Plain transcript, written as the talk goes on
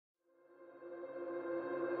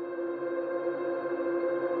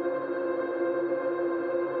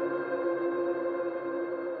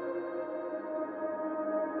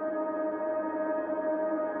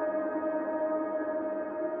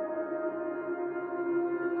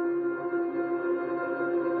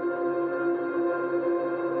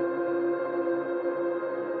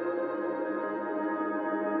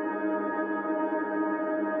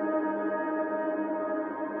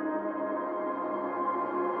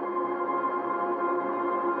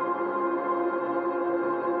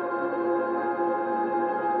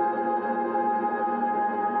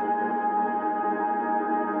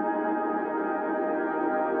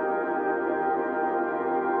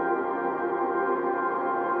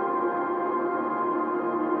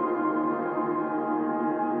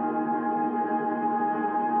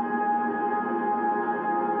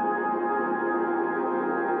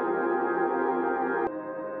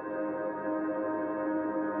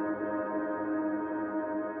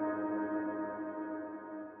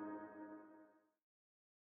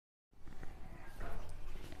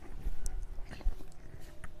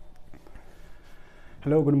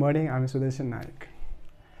Hello, good morning. I'm Sudarshan Naik.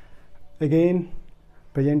 Again,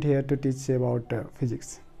 present here to teach about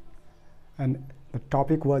physics, and the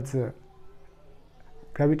topic was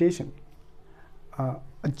gravitation.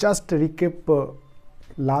 Just recap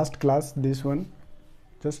last class. This one,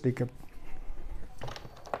 just recap.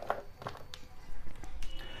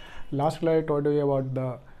 Last class I told you about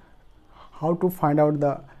the how to find out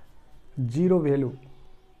the zero value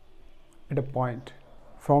at a point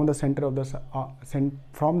from the center of the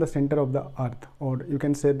earth, or you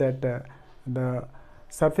can say that the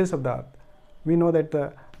surface of the earth. We know that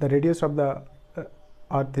the radius of the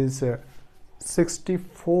earth is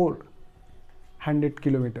 6400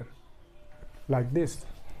 kilometer, like this.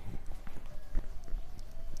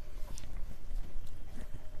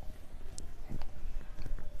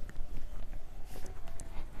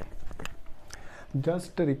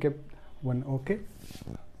 Just to recap one, okay?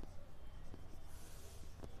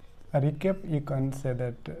 A recap, you can say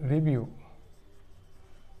that review.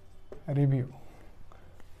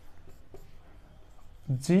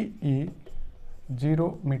 GE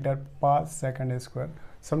 0 meter per second square.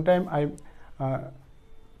 Sometime I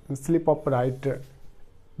slip up write the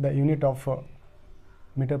unit of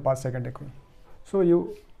meter per second square. So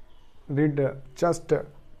you read just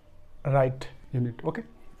right unit, okay?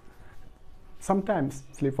 Sometimes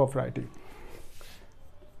slip of writing.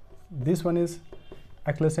 This one is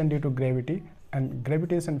acceleration due to gravity and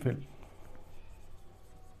gravitation field.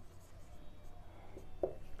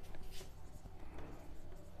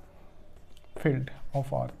 Field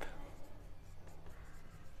of earth.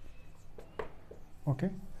 Okay.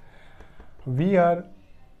 We are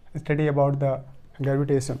studying about the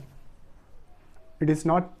gravitation. It is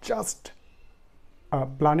not just a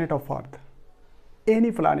planet of earth.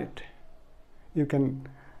 Any planet you can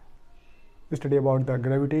study about the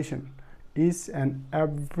gravitation. Each and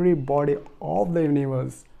every body of the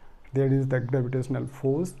universe, there is the gravitational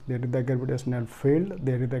force, there is the gravitational field,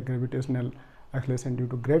 there is the gravitational acceleration due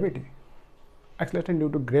to gravity. Acceleration due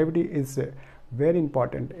to gravity is very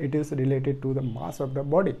important. It is related to the mass of the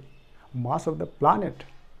body, mass of the planet.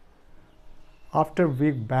 After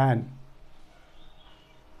Big Bang,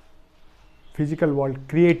 physical world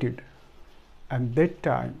created, and that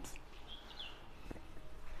times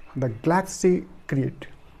the galaxy create,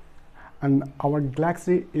 and our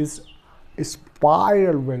galaxy is a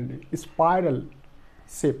spiral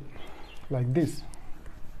shape, like this.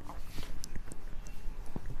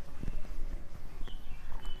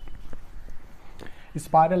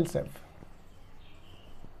 Spiral shape.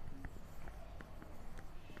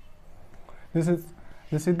 This is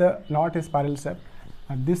the not a spiral shape,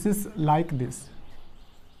 and this is like this.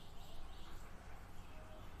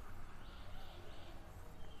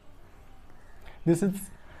 This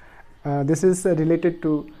is related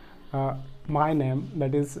to my name,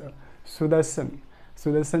 that is Sudarshan.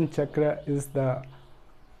 Sudarshan Chakra is the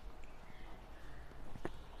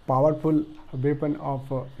powerful weapon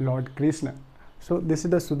of Lord Krishna. So this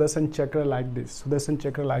is the Sudarshan Chakra, like this. Sudarshan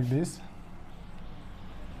Chakra like this.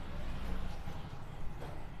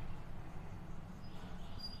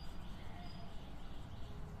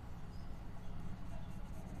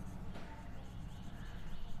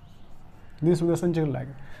 This Sudarshan Chakra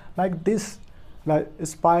like this, like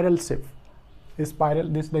spiral shape. Spiral.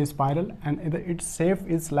 This is the spiral, and its shape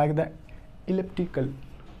is like the elliptical,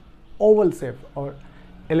 oval shape or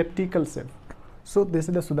elliptical shape. So this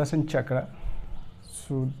is the Sudarshan Chakra.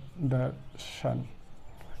 Sudarshan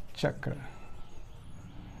Chakra.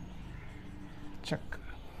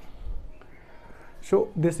 So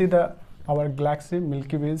this is the our galaxy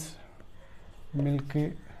Milky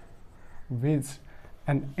Way,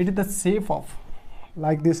 and it is the shape of,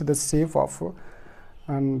 like this, the shape of,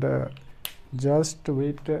 and just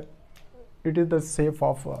wait, it is the shape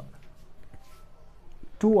of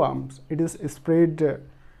two arms. It is spread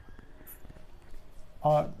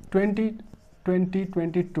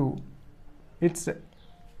 2022. It's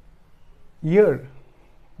year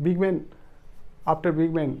Big Bang. After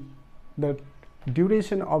Big Bang, the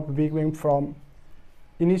duration of Big Bang from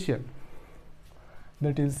initial,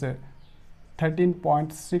 that is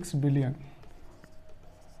 13.6 billion.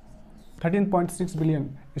 13.6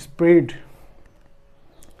 billion spread.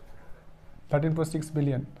 13.6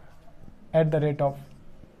 billion at the rate of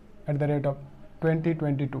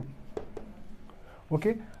 2022.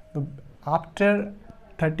 Okay. After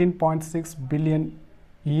 13.6 billion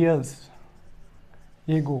years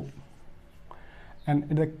ago,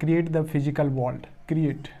 and it created the physical world.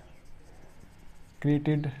 Created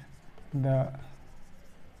the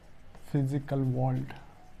physical world.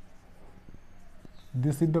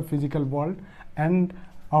 This is the physical world, and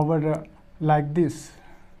our like this.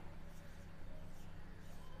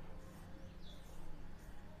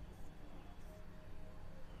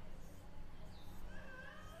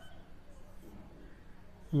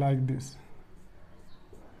 Like this,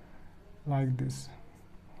 like this.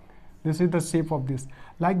 This is the shape of this.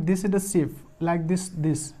 Like this is the shape. Like this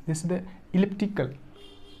is the elliptical.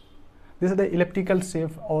 This is the elliptical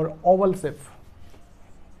shape or oval shape.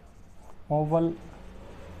 Oval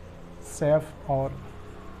shape or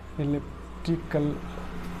elliptical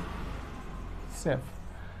shape.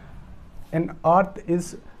 And Earth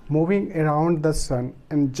is moving around the sun,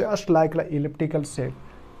 and just like the elliptical shape,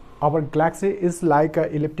 our galaxy is like a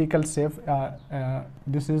elliptical shape.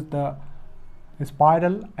 This is the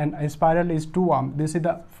spiral, and a spiral is two arms. This is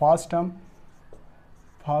the first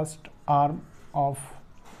arm of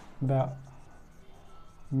the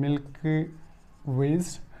Milky Way,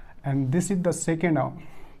 and this is the second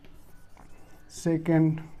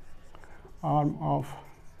arm of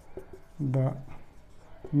the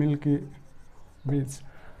Milky Way.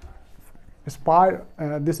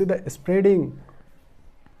 This is the spreading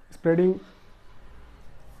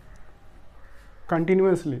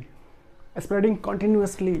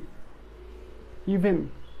continuously,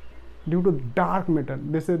 even due to dark matter.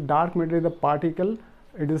 This is dark matter is the particle.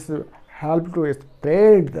 It is help to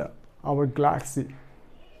spread our galaxy.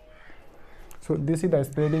 So this is the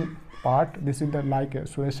spreading part. This is the like a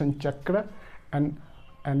Sudarshan chakra, and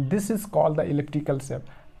this is called the elliptical shape.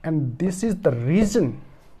 And this is the reason.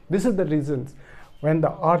 This is the reasons when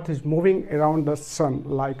the Earth is moving around the sun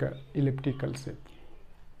like a elliptical shape.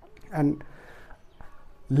 And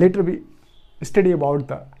later we study about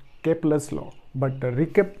the Kepler's law. But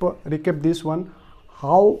recap this one.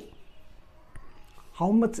 How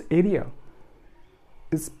much area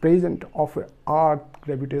is present of a Earth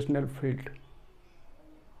gravitational field?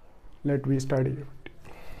 Let we study it.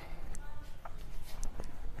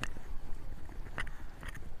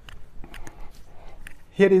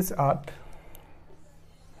 Here is Earth.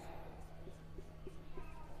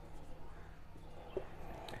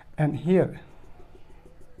 And here,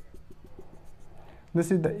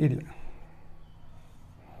 this is the area.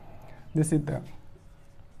 This is the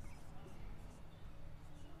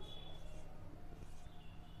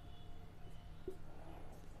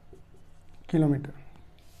kilometer,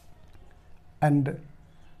 and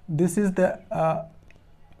this is the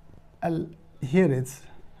here is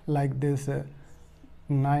like this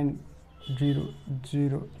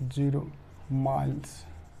 9,000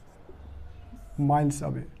 miles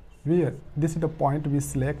away. Where this is the point we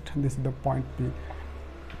select. This is the point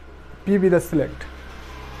P we the select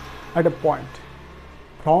at a point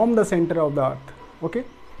from the center of the Earth. Okay,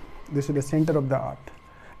 this is the center of the Earth.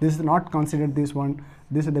 This is not considered this one.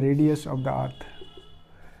 This is the radius of the Earth,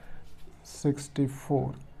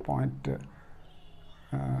 64 point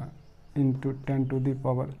into 10 to the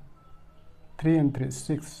power 3 and 3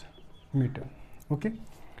 6 meter. Okay,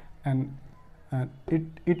 and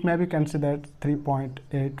it may be considered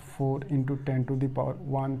 3.84 into 10 to the power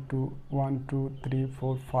 1 2 3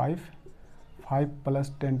 4 5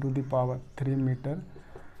 plus 10 to the power 3 meter,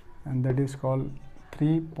 and that is called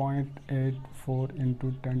 3.84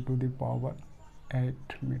 into 10 to the power 8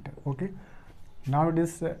 meter. Okay, now it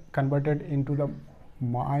is converted into the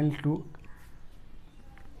mile to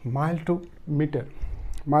meter.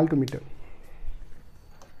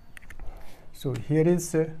 So here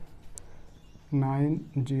is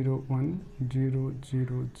 901,000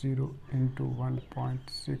 into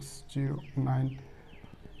 1.609,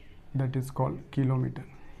 that is called kilometer.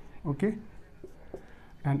 Okay,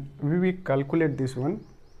 and we will calculate this one.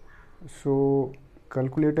 So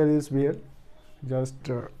calculator is where, just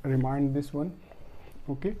remind this one.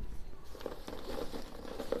 Okay,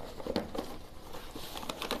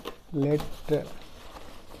 let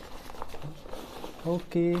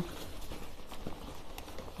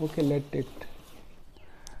let it.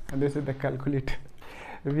 And this is the calculator.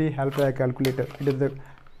 We help a calculator. It is the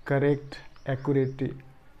correct, accurately,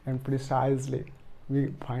 and precisely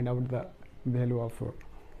we find out the value of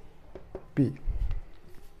P.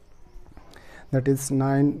 That is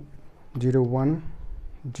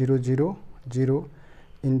 901,000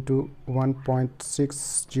 into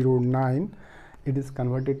 1.609. It is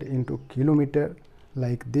converted into kilometer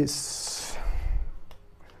like this: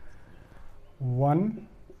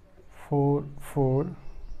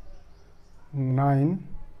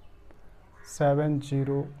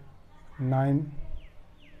 1,449,709.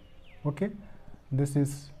 Okay, this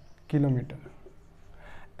is kilometer,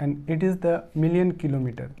 and it is the million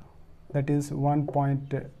kilometer. That is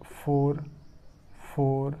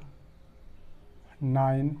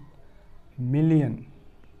 1.449 million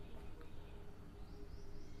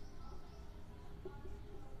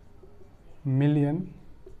million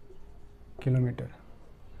kilometer,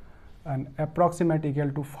 and approximate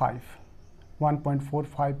equal to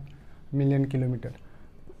 1.45 million kilometer,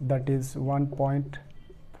 that is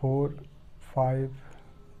 1.45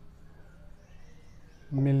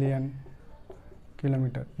 million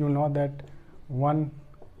kilometer. You know that 1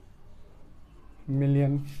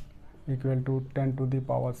 million equal to 10 to the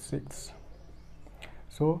power 6.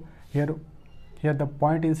 So here the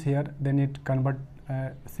point is here, then it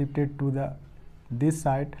shifted to the this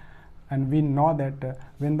side, and we know that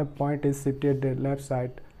when the point is shifted the left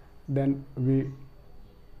side, then we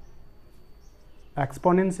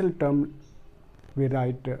exponential term we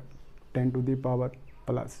write 10 to the power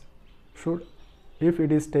plus. So if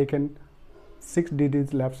it is taken 6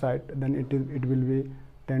 degrees left side, then it will be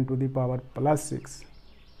 10 to the power plus 6.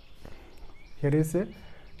 Here is a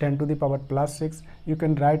 10 to the power plus 6. You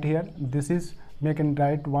can write here, this is, we can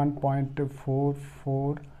write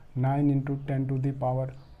 1.449 into 10 to the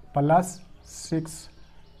power plus 6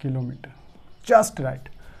 kilometer. Just write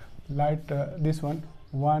this one,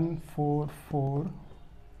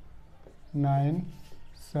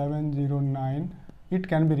 1449709. It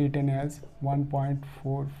can be written as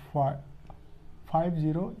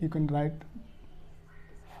 1.4550. You can write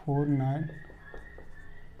 49.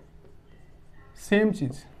 Same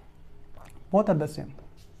cheese, both are the same.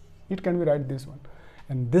 It can be write this one,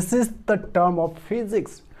 and this is the term of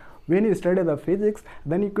physics. When you study the physics,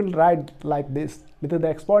 then you can write like this with the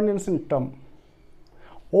exponential term.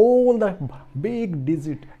 All the big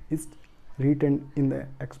digit is written in the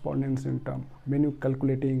exponential term when you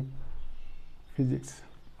calculating physics,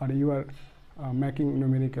 or you are making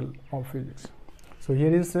numerical of physics. So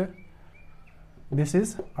here is this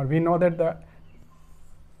is, or we know that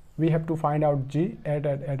we have to find out G at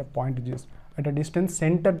a point G, at a distance,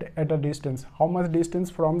 centered at a distance. How much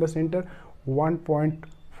distance from the center?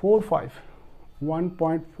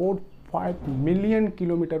 1.45 million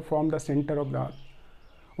kilometer from the center of the earth.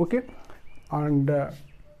 Okay, and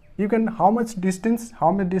you can, how much distance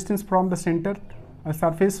from the center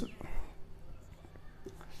surface?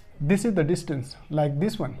 This is the distance, like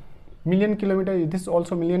this one, million kilometer. This is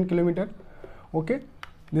also million kilometer. Okay,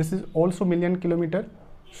 this is also million kilometer.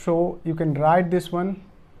 So you can write this one,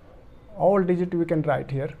 all digit we can write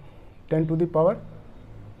here, 10 to the power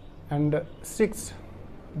and 6.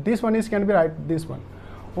 This one is can be write this one.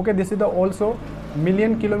 Okay, this is the also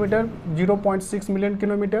million kilometer, 0.6 million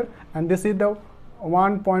kilometer, and this is the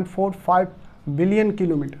 1.45 billion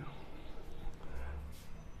kilometer,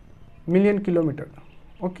 million kilometer.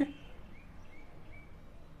 Okay,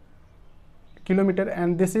 kilometer,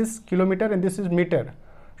 and this is kilometer, and this is meter.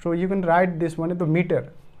 So you can write this one is the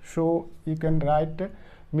meter. So you can write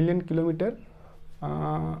million kilometer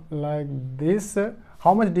like this.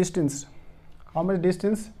 How much distance?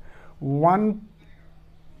 One.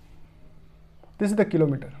 This is the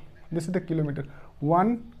kilometer.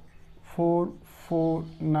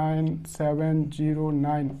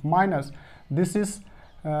 1449709 minus this is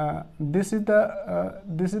the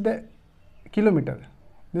kilometer.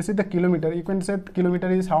 This is the kilometer. You can say kilometer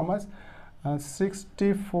is how much?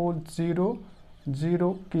 6400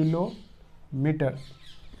 kilometer,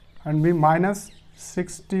 and we minus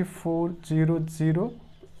 6400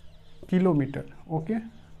 kilometer. Okay,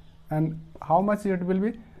 and how much it will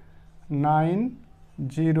be?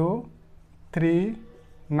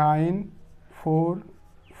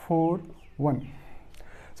 903941.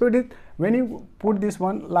 So it is, when you put this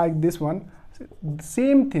one like this one,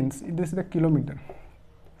 same things. This is the kilometer,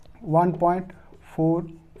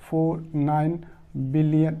 1.449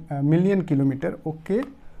 million kilometer. Okay,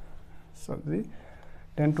 so the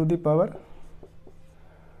 10 to the power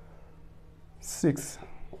 6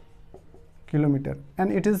 kilometer,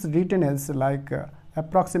 and it is written as like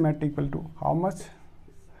approximate equal to how much?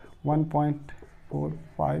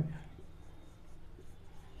 1.45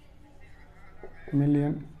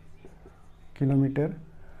 million kilometer.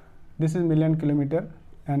 This is million kilometer,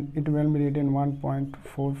 and it will be written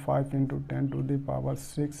 1.45 into 10 to the power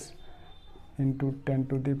 6 into 10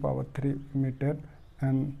 to the power 3 meter,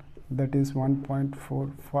 and that is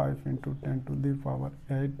 1.45 into 10 to the power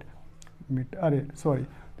 8 meter. Sorry,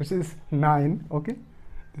 this is 9. Okay,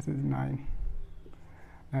 this is 9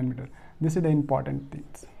 meter. This is the important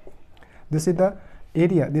things. This is the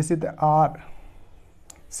area, this is the R.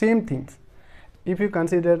 Same things. If you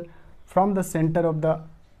consider from the center of the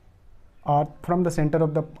earth,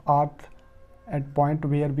 at point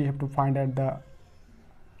where we have to find at the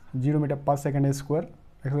 0 meter per second square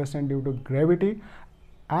acceleration due to gravity,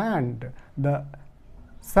 and the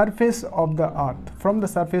surface of the earth, from the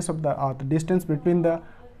surface of the earth, distance between the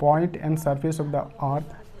point and surface of the earth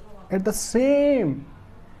at the same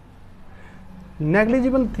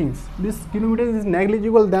negligible things. This kilometer is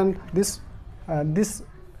negligible than this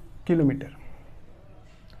kilometer.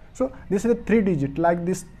 So this is a 3 digit, like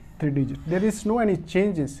this 3 digit. There is no any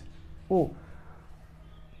changes. Oh,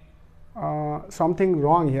 something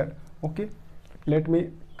wrong here. Okay, let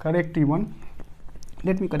me correct one.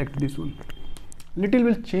 Let me correct this one. Little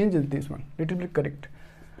will change this one. Little will correct.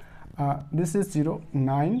 This is 0,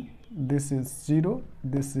 9. This is 0.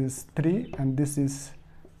 This is 3, and this is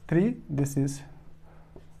 3. This is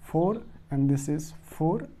 4, and this is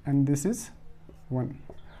 4, and this is 1.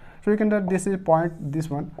 So you can tell this is point. This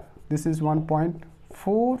one. This is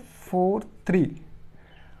 1.443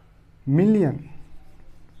 million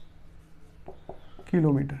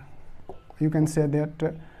kilometer. You can say that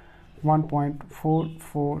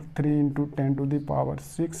 1.443 into 10 to the power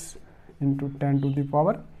 6 into 10 to the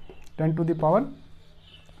power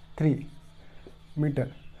 3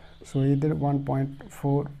 meter. So either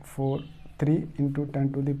 1.443 into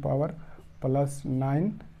 10 to the power plus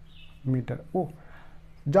 9 meter. Oh,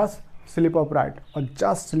 just slip up right, or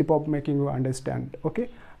just slip up making you understand. Okay,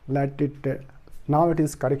 let it now it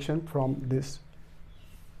is correction from this,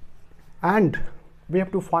 and we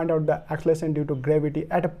have to find out the acceleration due to gravity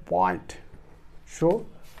at a point. So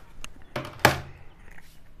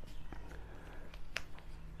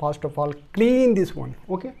first of all, clean this one.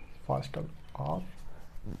 Okay, first of all,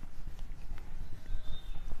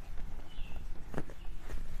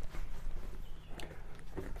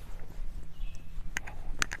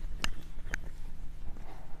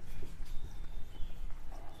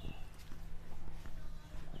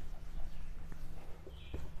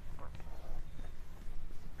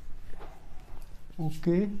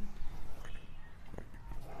 okay,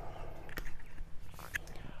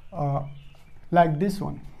 like this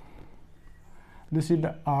one. This is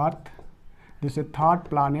the Earth, this is third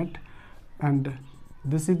planet, and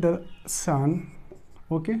this is the Sun.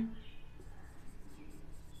 Okay,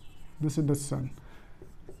 this is the Sun.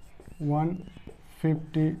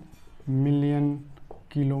 150 million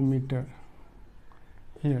kilometer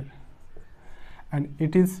here, and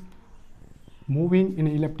it is moving in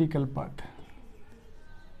elliptical path.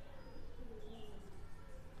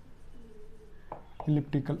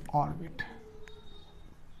 Elliptical orbit.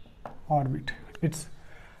 Its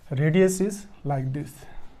radius is like this.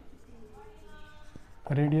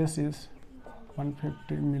 Radius is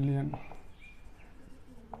 150 million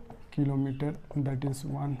kilometer, that is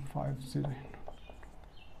 150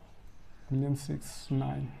 million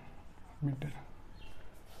 69 meter.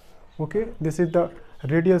 Okay, this is the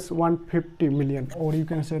radius 150 million, or you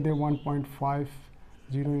can say the 1.50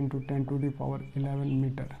 into 10 to the power 11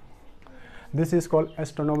 meter. This is called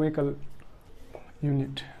astronomical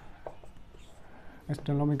unit.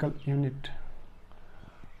 Astronomical unit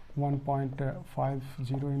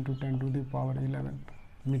 1.50 into 10 to the power 11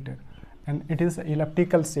 meter, and it is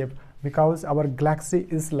elliptical shape because our galaxy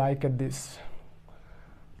is like this.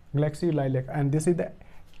 Galaxy like, and this is the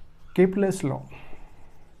Kepler's law.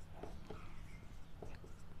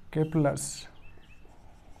 Kepler's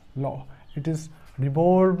law. It is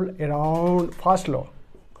revolved around first law.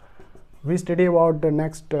 We study about the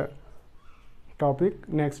next topic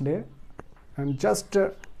next day, and just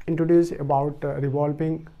introduce about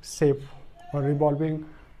revolving shape or revolving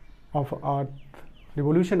of Earth,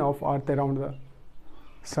 revolution of Earth around the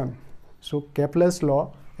Sun. So Kepler's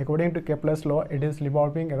law, according to Kepler's law, it is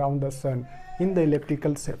revolving around the Sun in the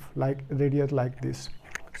elliptical shape, like radius like this.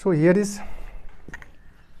 So here is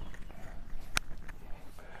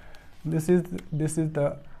this is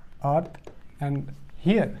the Earth, and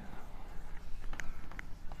here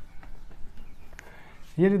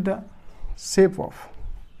is the shape of,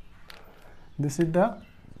 this is the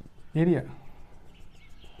area,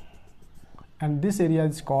 and this area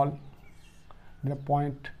is called the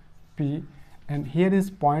point P, and here is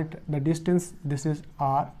point, the distance, this is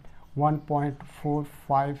R,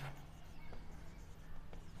 1.45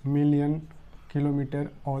 million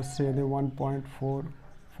kilometer, or say the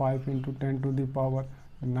 1.45 into 10 to the power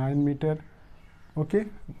 9 meter. Okay,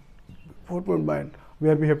 4.9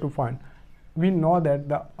 where we have to find. We know that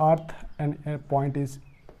the Earth and a point is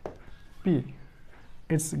P.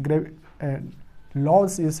 Its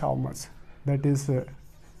loss is how much? That is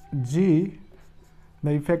G,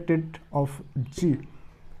 the effected of G,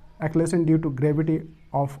 acceleration due to gravity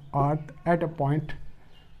of Earth at a point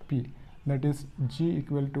P. That is G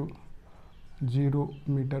equal to 0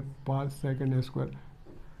 meter per second square.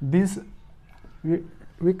 This we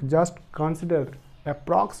just consider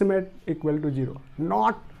approximate equal to 0,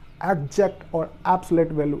 not exact or absolute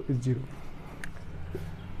value is 0.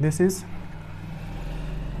 This is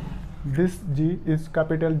This G is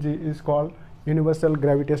capital G is called universal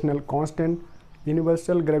gravitational constant.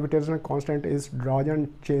 Universal gravitational constant is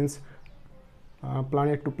doesn't change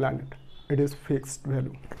planet to planet. It is fixed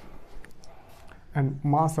value. And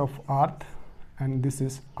mass of Earth, and this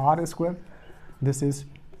is R square. This is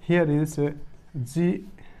here is G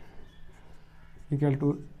equal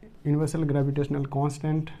to universal gravitational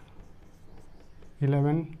constant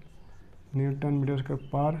 11 Newton meter square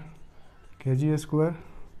per kg square.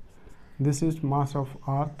 This is mass of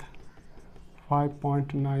Earth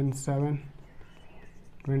 5.97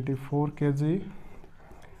 24 kg,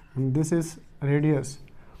 and this is radius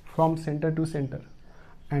from center to center,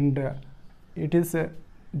 and it is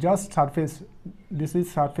just surface. This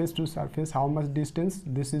is surface to surface. How much distance?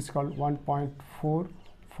 This is called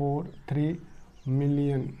 1.443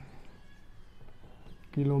 million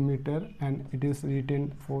kilometer, and it is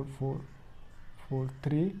written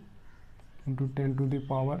 4443 into 10 to the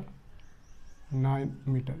power 9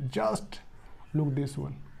 meter. Just look this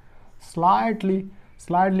one, slightly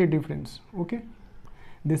difference. Okay,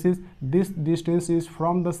 this distance is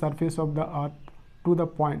from the surface of the Earth to the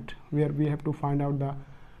point where we have to find out the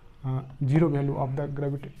zero value of the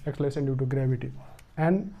gravity acceleration due to gravity,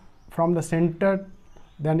 and from the center,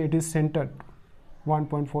 then it is centered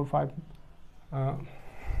 1.45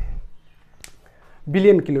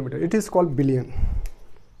 billion kilometer. It is called billion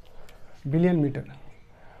meter.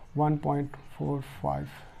 1.45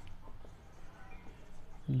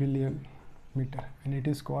 billion meter, and it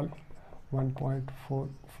is called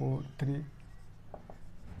 1.443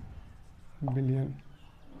 billion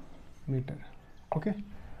meter. Okay,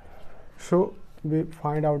 so we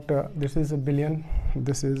find out this is a billion,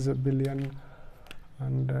 this is a billion,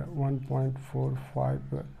 and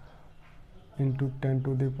 1.45 into 10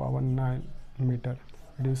 to the power 9 meter.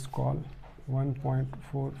 It is called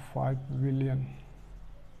 1.45 billion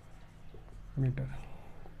meter.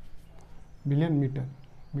 Billion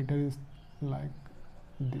meter is like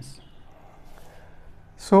this.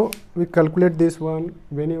 So we calculate this one.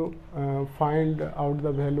 When you find out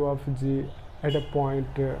the value of G at a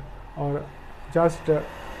point, or just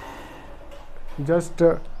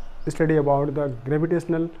study about the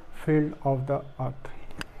gravitational field of the Earth,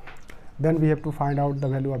 then we have to find out the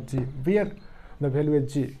value of G, where the value of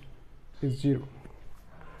G is 0.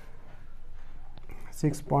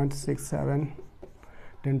 6.67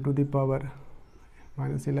 10 to the power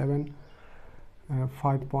minus 11,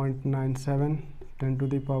 5.97 10 to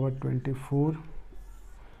the power 24.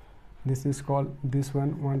 This is called, this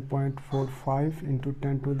one 1.45 into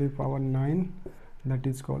 10 to the power 9, that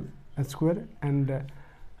is called a square, and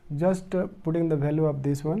just putting the value of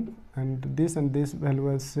this one, and this value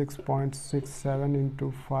is 6.67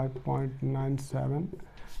 into 5.97,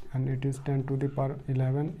 and it is 10 to the power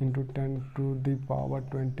 11 into 10 to the power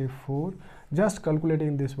 24. Just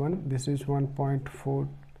calculating this one, this is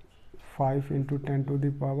 1.45 into 10 to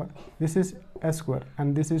the power, this is a square,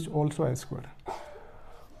 and this is also a square.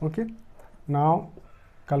 Okay, now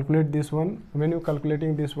calculate this one. When you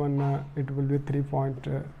calculating this one, it will be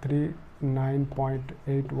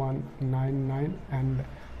 3.39.8199, and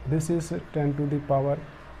this is 10 to the power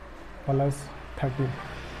plus 13,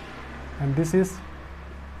 and this is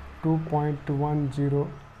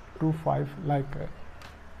 2.1025, like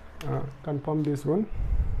confirm this one,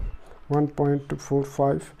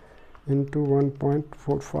 1.45 into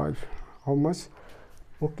 1.45, how much?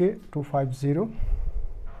 Okay, 250.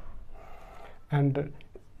 And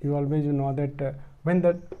you always know that when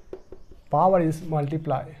the power is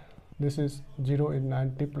multiply, this is 0 in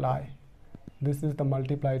multiply, this is the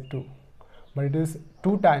multiply 2, but it is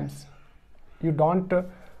 2 times. You don't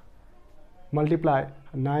multiply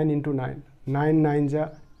 9 into 9, 9 9s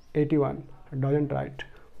are 81, doesn't write,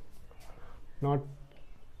 not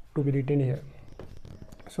to be written here.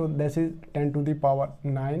 So this is 10 to the power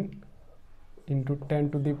 9 into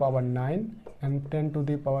 10 to the power 9, and 10 to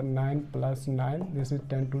the power 9 plus 9, this is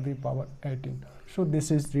 10 to the power 18. So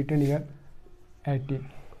this is written here 18.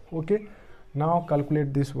 Okay, now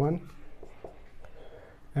calculate this one,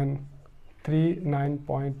 and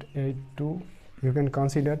 39.82. You can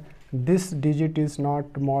consider this digit is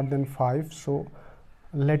not more than 5, so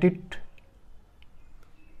let it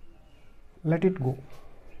go.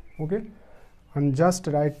 Okay, and just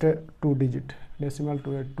write 2 digit decimal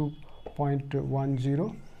to a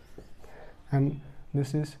 2.10, and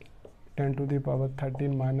this is 10 to the power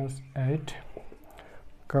 13 minus 8.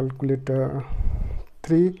 Calculate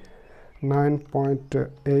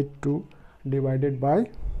 39.82 divided by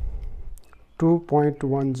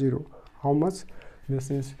 2.10, how much? This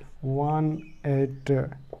is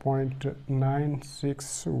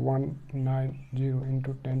 18.96190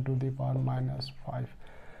 into 10 to the power minus 5.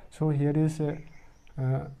 So here is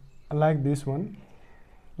like this one,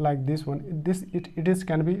 it is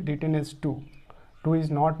can be written as 2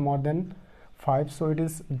 is not more than 5, so it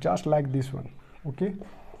is just like this one. Okay,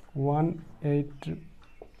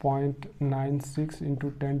 18.96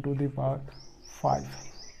 into 10 to the power 5.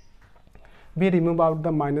 We remove out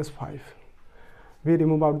the minus 5.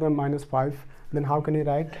 Then how can you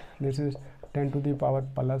write? This is 10 to the power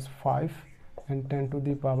plus 5 and 10 to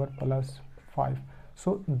the power plus 5.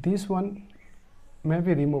 So this one may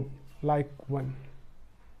be removed like 1.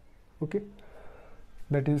 Okay,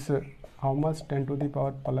 that is how much? 10 to the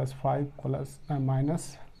power plus 5 plus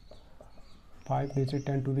minus 5. This is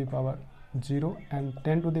 10 to the power 0, and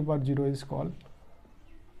 10 to the power 0 is called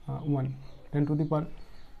 1. 10 to the power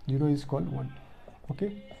 0 is called 1.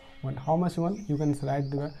 Okay, 1. How much 1? You can write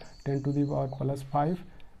the 10 to the power plus 5,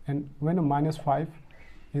 and when a minus 5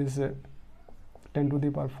 is 10 to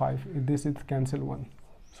the power 5, this is cancel 1.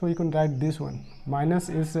 So you can write this one. Minus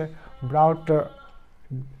is brought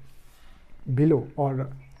below or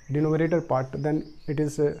denominator part, then it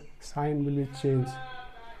is sign will be changed.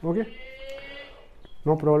 Okay,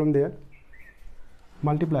 no problem there.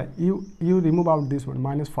 Multiply, you remove out this one,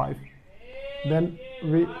 minus 5, then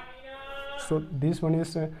so this one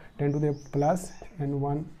is 10 to the plus and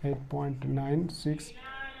 18.96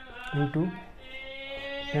 into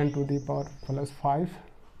 10 to the power plus 5,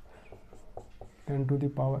 10 to the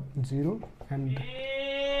power 0 and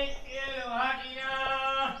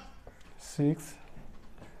 6.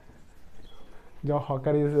 The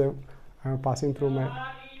hawker is passing through my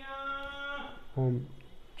home,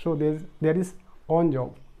 so there is on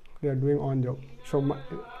job, they are doing on job, so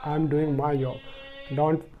I am doing my job.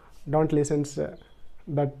 Don't listen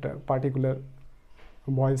that particular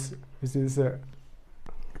voice which is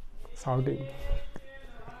shouting.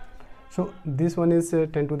 So this one is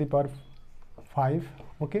 10 to the power 5.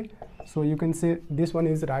 Okay, so you can say this one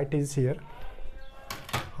is right is here.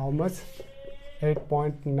 How much?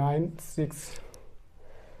 8.96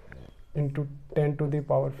 into 10 to the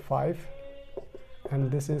power 5,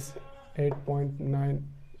 and this is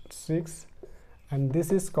 8.96, and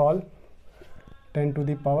this is called 10 to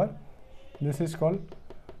the power, this is called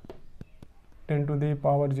 10 to the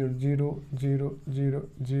power 0, 0, 0, 0,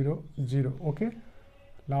 0, 0. Okay,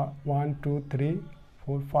 now 1, 2, 3,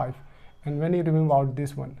 4, 5, and when you remove out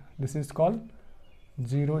this one, this is called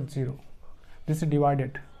 0, 0. This is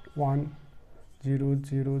divided 1, 0,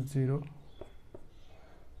 0, 0,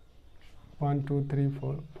 1, 2, 3,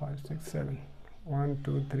 4, 5, 6, 7, 1,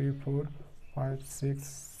 2, 3, 4, 5, 6,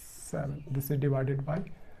 7. This is divided by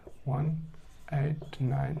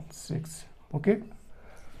 1896. Okay,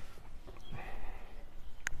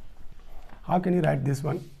 how can you write this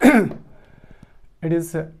one? It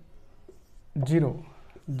is 0,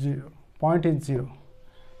 0. Point is 0.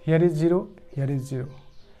 Here is 0, here is 0.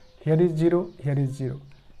 Here is 0, here is 0.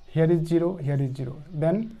 Here is 0, here is 0.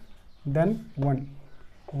 Then 1,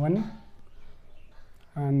 1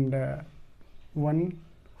 and 1,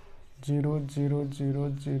 0, 0,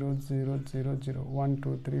 0, 0, 0, 0, 0. 1,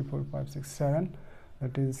 2, 3, 4, 5, 6, 7.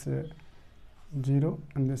 That is 0,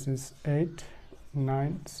 and this is 8,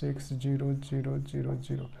 9, 6, 0, 0, 0,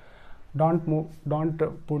 0. Don't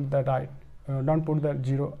put the right. Don't put the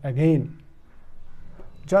 0 again.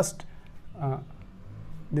 Just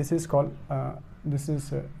this is called this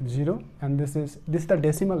is 0, and this is the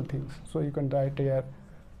decimal things. So you can write here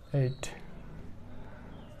 8,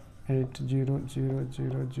 8, 0, 0,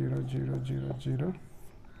 0, 0, 0, 0, 0,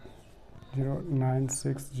 0, 9,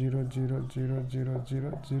 6, 0, 0, 0, 0,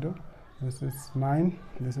 0, 0. This is 9.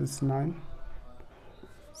 This is 9.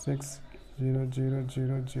 6, 0, 0,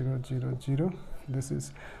 0, 0, 0, 0. This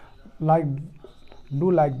is like,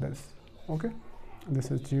 do like this. Okay,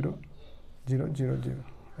 this is 0, 0, 0, 0,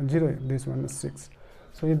 and 0. This one is 6.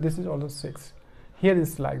 So this is also 6. Here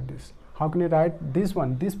is like this. How can you write this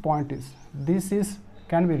one? This point is, this is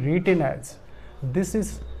can be written as, this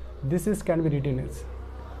is can be written as,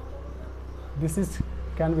 this is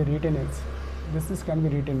can be written as, this is can be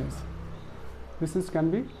written as, this is can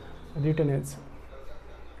be written as,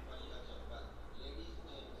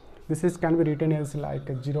 this is can be written as like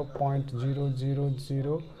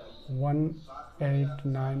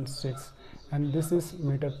 0.0001,896, and this is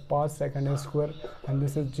meter per second square, and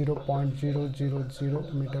this is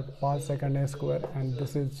 0.000 meter per second square, and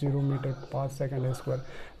this is 0 meter per second square.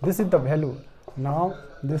 This is the value. Now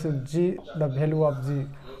this is g, the value of g.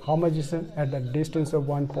 How much is it? At the distance of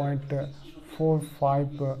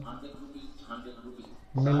 1.45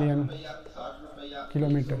 million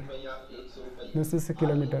kilometer. This is a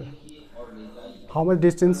kilometer. How much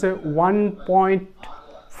distance?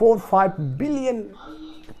 1.45 billion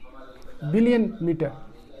meter.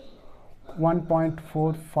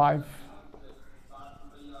 1.45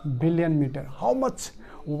 billion meter. How much?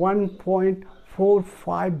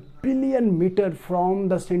 1.45 billion meter from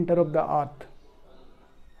the center of the earth,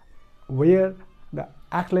 where the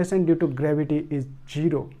acceleration due to gravity is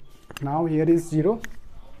 0. Now here is 0.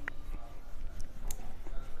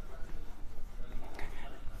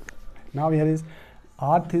 Now here is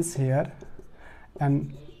earth is here,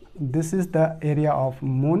 and this is the area of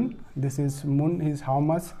moon. This is moon is how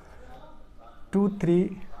much?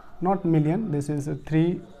 23, not million, this is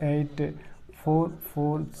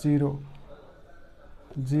 38440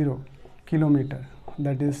 kilometer.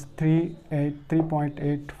 That is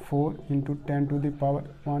 3.84 into 10 to the power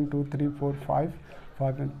 1, 2, 3, 4, 5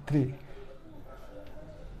 and 3,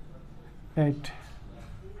 8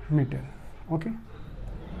 meter. Okay,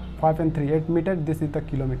 5 and 3, 8 meter. This is the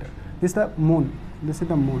kilometer. This is the moon. This is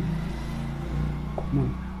the moon.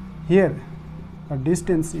 Here the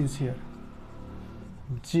distance is here.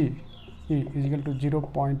 G E is equal to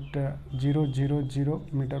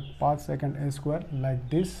 0.000 meter per second a square, like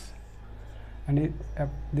this. And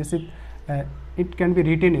this is it can be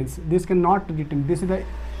written as this, cannot written. This is the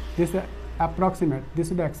approximate.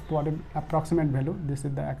 This is the approximate value. This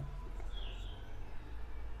is the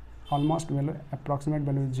almost value. Approximate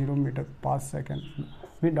value is 0 meter per second.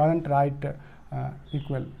 We don't write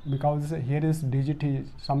equal, because here is digit,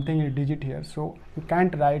 something is digit here, so you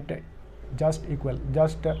can't write just equal.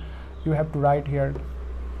 Just you have to write here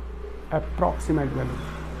approximate value.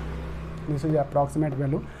 This is the approximate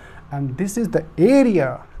value, and this is the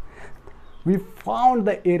area. We found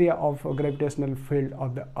the area of gravitational field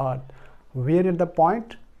of the earth. Where at the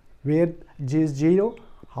point where G is 0,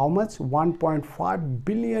 how much? 1.5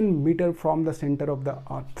 billion meter from the center of the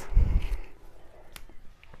earth.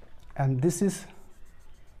 And this is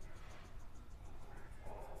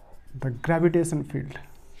the gravitation field.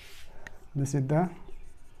 This is the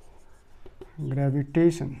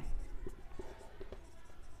gravitation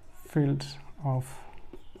fields of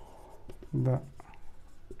the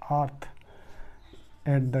earth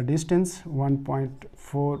at the distance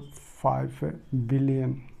 1.45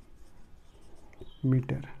 billion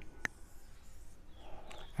meter.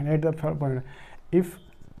 And at the point, if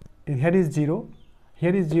here is 0,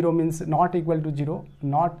 here is 0 means not equal to 0,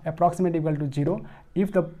 not approximate equal to 0.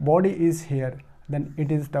 If the body is here, then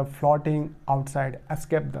it is the floating outside,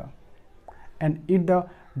 escape the. And if the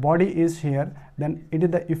body is here, then it is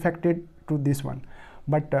the affected to this one.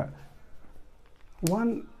 But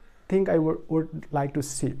one thing I would like to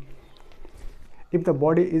see, if the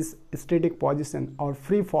body is static position or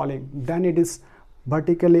free falling, then it is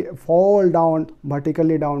vertically fall down,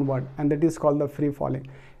 vertically downward, and that is called the free falling.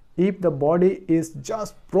 If the body is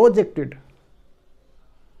just projected,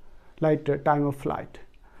 like time of flight,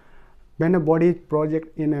 when a body is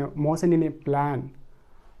project in a motion in a plane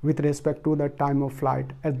with respect to the time of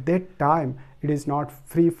flight, at that time it is not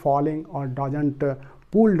free falling or doesn't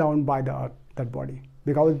pull down by the earth, that body,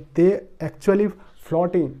 because they actually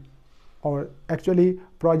floating or actually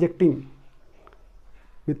projecting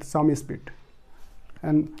with some speed.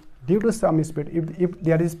 And due to some speed, if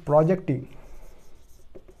there is projecting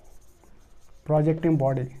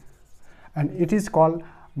body, and it is called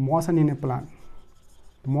motion in a plane,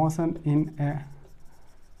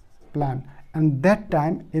 and that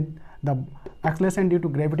time the acceleration due to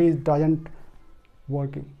gravity doesn't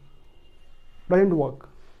work.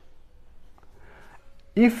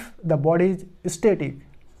 If the body is static,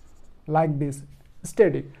 like this,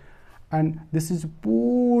 static, and this is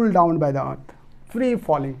pulled down by the earth, free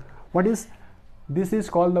falling. This is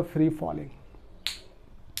called the free falling.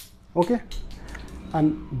 Okay,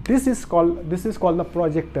 and this is called the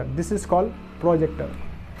projector. This is called projector.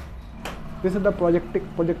 This is the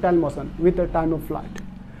projectile motion with the time of flight.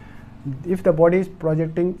 If the body is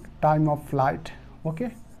projecting time of flight,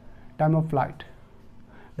 okay, time of flight,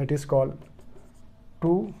 that is called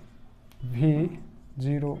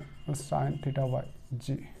 2v0 sin theta by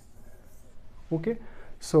g. Okay,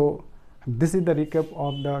 so this is the recap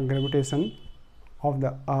of the gravitation of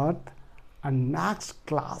the earth, and next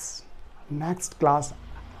class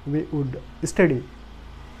we would study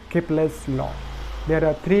Kepler's law. There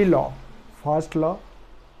are 3 laws. First law,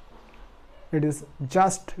 it is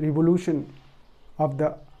just revolution of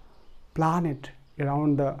the planet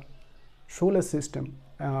around the solar system,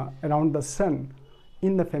 around the sun,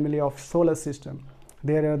 in the family of solar system.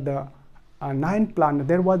 There are the 9 planets.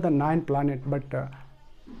 There was the 9 planet, but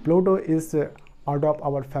Pluto is out of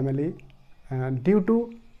our family, due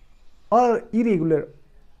to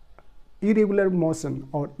irregular motion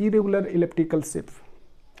or irregular elliptical shape,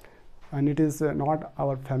 and it is not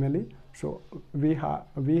our family. So we have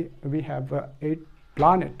 8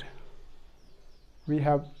 planet. We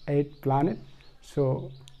have 8 planet.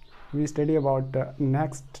 So we study about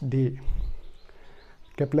next day.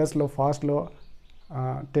 Kepler's law, first law,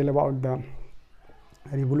 tell about the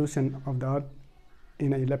revolution of the Earth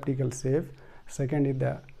in an elliptical shape. Second is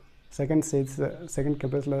the second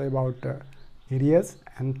Kepler's law about areas,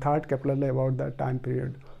 and third Kepler's law about the time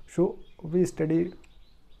period. So we study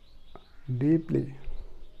deeply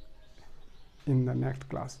in the next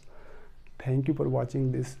class. Thank you for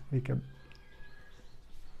watching this recap.